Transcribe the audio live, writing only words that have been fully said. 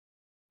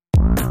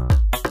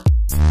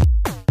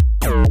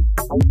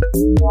If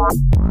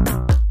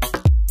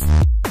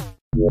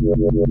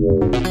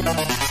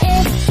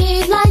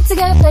you'd like to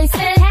go places,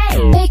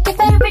 hey, pick your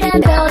favorite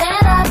and build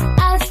it up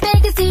as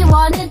big as you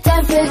want it.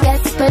 Don't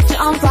forget to put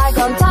your own flag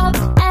on top.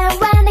 And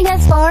when it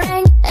gets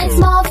boring, it's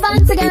more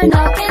fun to go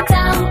knock it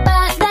down.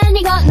 But then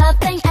you got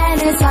nothing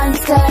and it's time to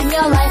turn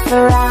your life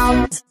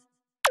around.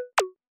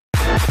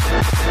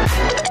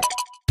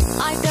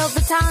 I built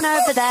the town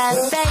over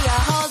there. They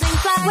are holding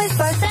flags with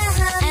both their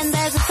hands. And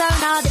there's a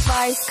sonar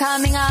device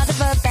coming out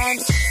of a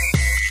bench.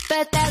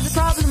 But there's a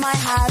problem I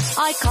have.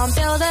 I can't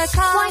build a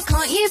car. Why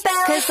can't you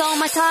build? 'Cause all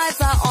my tires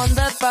are on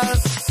the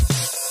boat.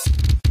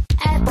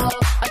 Airport,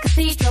 a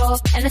cathedral,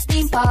 and a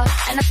theme park,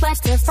 and a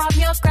sweater from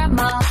your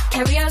grandma.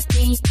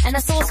 Karaoke, and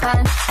a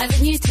saucepan, and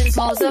the Newton's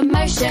laws of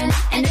motion.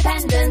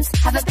 Independence,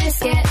 have a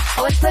biscuit.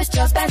 Always push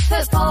your best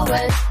foot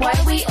forward. Why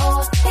are we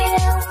all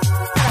here?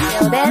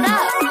 Build it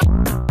up.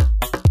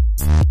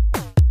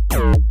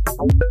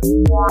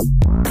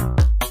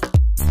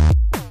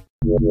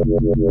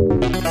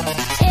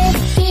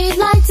 If you'd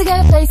like to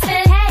go places,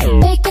 hey,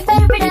 pick your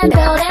favorite and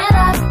build it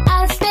up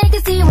as big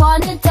as you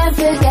want it. Don't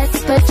forget to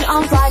put your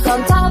own flag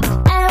on top.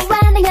 And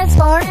when it gets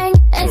boring,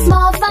 it's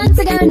more fun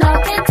to go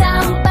knock it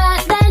down.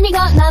 But then you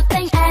got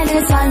nothing and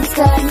it's time to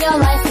turn your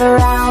life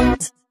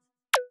around.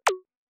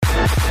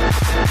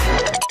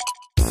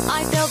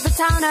 I built the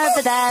town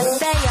over there.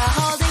 They are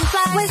holding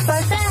flags with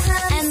both their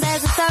hands. And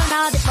there's a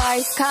sonar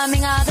device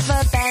coming out of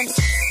a bench.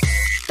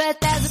 But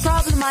there's a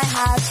problem I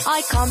have.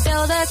 I can't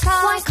build a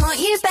car. Why can't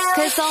you build?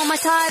 'Cause all my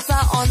tires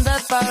are on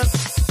the boat.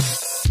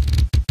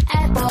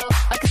 Airport,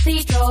 a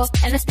cathedral,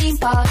 and a theme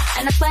park,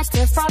 and a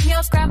sweater from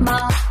your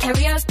grandma.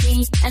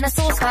 Karaoke, and a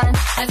saucepan,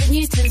 and the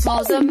Newton's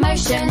laws of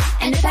motion.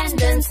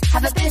 Independence,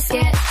 have a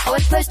biscuit.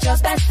 Always push your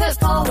best foot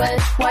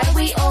forward. Why are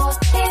we all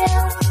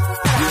here?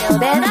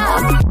 Build it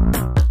up.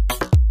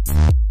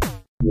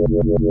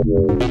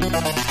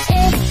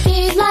 If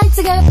you'd like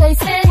to go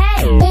places,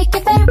 hey, pick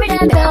your favorite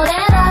and build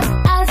it up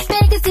as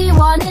big as you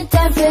want it.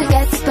 Don't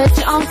forget to put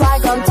your own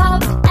flag on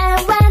top.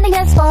 And when it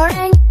gets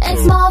boring,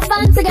 it's more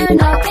fun to go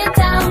knock it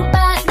down.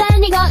 But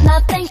then you got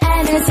nothing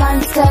and it's time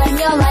to turn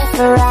your life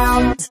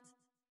around.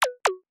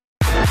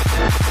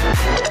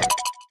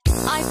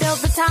 I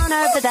built the town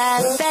over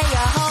there. They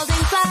are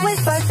holding flags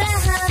with both their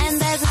hands.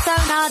 And there's a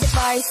sonar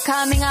device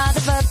coming out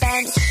of a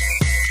bench.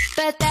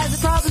 But there's a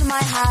problem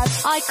I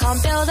have. I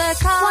can't build a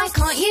car. Why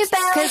can't you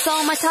build? 'Cause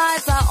all my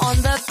tires are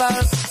on the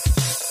boat.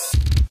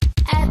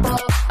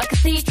 Airport, a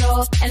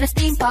cathedral, and a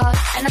theme park,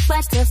 and a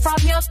sweater from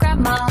your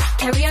grandma.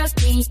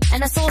 Karaoke,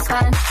 and a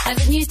saucepan, and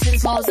the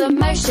Newton's laws of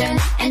motion.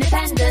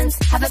 Independence,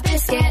 have a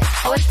biscuit.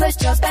 Always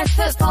push your best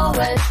foot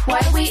forward. Why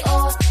are we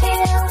all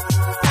here?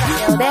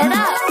 Build it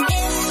up.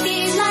 If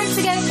you'd like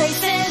to go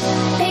places,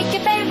 pick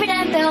your favorite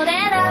and build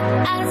it up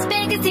as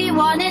big as you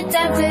want it.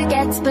 Don't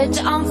forget to put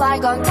your own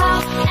flag on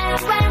top. And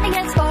when it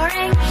gets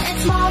boring,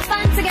 it's more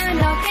fun to go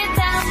knock it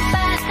down.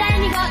 But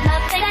then you got nothing.